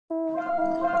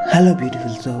Hello beautiful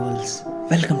souls,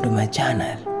 welcome to my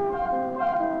channel.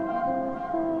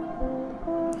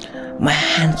 My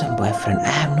handsome boyfriend, I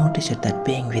have noticed that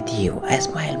being with you, I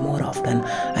smile more often,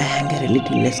 I anger a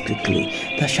little less quickly,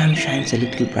 the sun shines a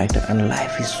little brighter and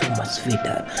life is so much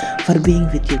sweeter. For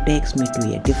being with you takes me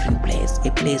to a different place,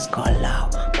 a place called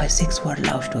love. My 6-word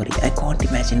love story, I can't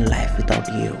imagine life without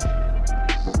you.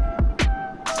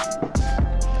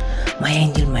 My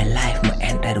angel, my life, my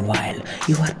entire world.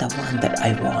 You are the one that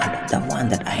I want, the one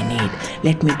that I need.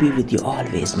 Let me be with you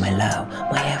always, my love,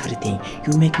 my everything.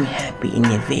 You make me happy in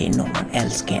a way no one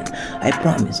else can. I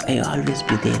promise I'll always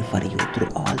be there for you through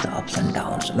all the ups and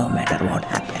downs, no matter what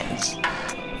happens.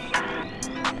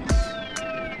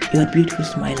 Your beautiful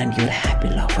smile and your happy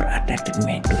laughter attracted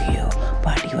me to you,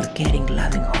 but your caring,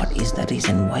 loving heart is the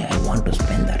reason why I want to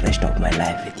spend the rest of my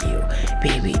life with you.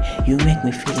 Baby, you make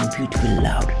me feeling beautiful,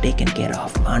 loved, taken care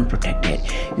of, unprotected.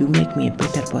 You make me a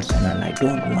better person and I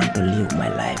don't want to live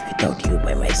my life without you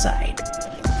by my side.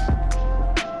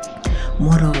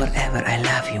 Moreover, ever I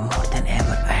love you, more than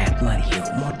ever I admire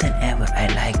you, more than ever I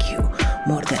like you,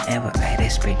 more than ever I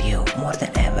respect you, more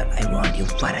than ever I want you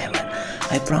forever.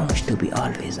 I promise to be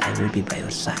always, I will be by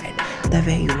your side. The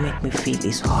way you make me feel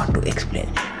is hard to explain.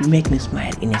 You make me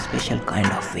smile in a special kind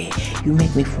of way. You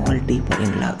make me fall deeper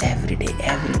in love every day,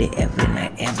 every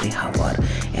night, every hour,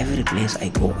 every place I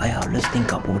go. I always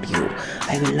think about you.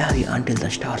 I will love you until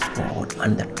the stars fall out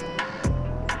and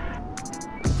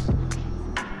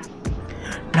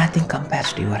nothing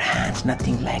compares to your hands,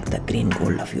 nothing like the green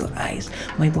gold of your eyes.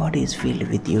 My body is filled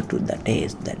with you to the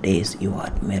days you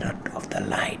are mirror of the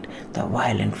light, the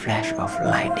violent flash of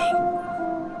lighting.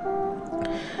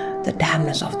 The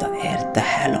dampness of the earth, the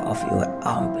halo of your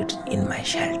armpits in my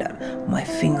shelter. My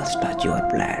fingers touch your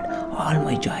blood. All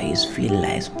my joys feel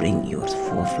like spring, your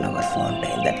 4-flower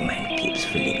fountain that mind keeps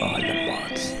filling all the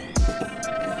pots.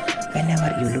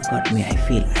 Whenever you look at me, I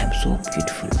feel I am so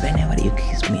beautiful. Whenever you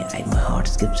kiss me, my heart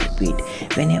skips a beat.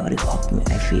 Whenever you hug me,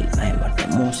 I feel I am at the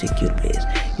most secure place.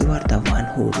 You are the one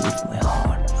who rules my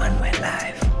heart and my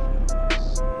life.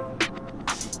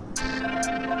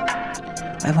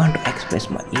 I want to express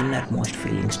my innermost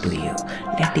feelings to you,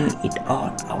 letting it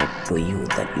all out to you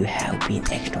that you have been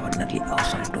extraordinarily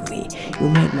awesome to me. You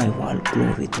made my world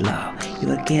glow with love.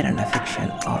 Your care and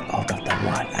affection are out of the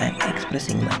world. I am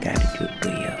expressing my gratitude to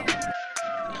you.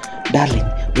 Darling,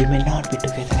 we may not be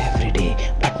together every day,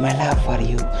 but my love for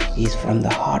you is from the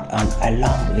heart and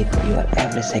along with your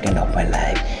every second of my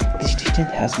life. This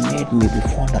distance has made me be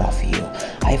fonder of you.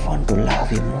 I want to love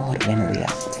you more when we are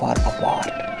far apart.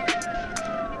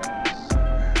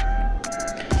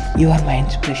 You are my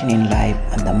inspiration in life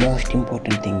and the most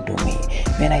important thing to me.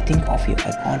 When I think of you,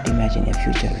 I can't imagine a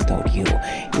future without you.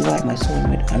 You are my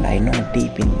soulmate and I know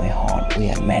deep in my heart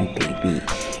we are meant to be.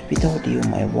 Without you,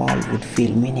 my world would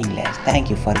feel meaningless. Thank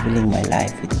you for filling my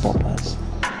life with purpose.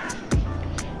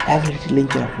 Every little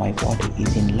inch of my body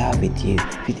is in love with you,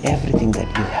 with everything that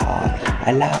you are.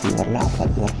 I love your laughter,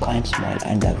 your kind smile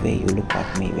and the way you look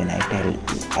at me when I tell you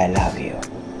I love you.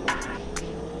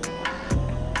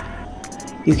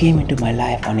 You came into my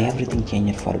life and everything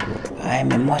changed for good. I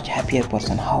am a much happier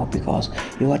person. How? Because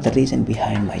you are the reason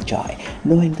behind my joy.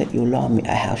 Knowing that you love me,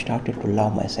 I have started to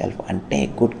love myself and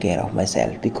take good care of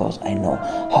myself because I know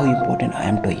how important I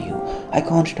am to you. I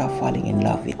can't stop falling in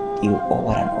love with you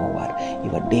over and over.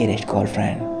 Your dearest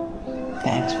girlfriend.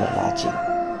 Thanks for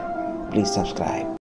watching. Please subscribe.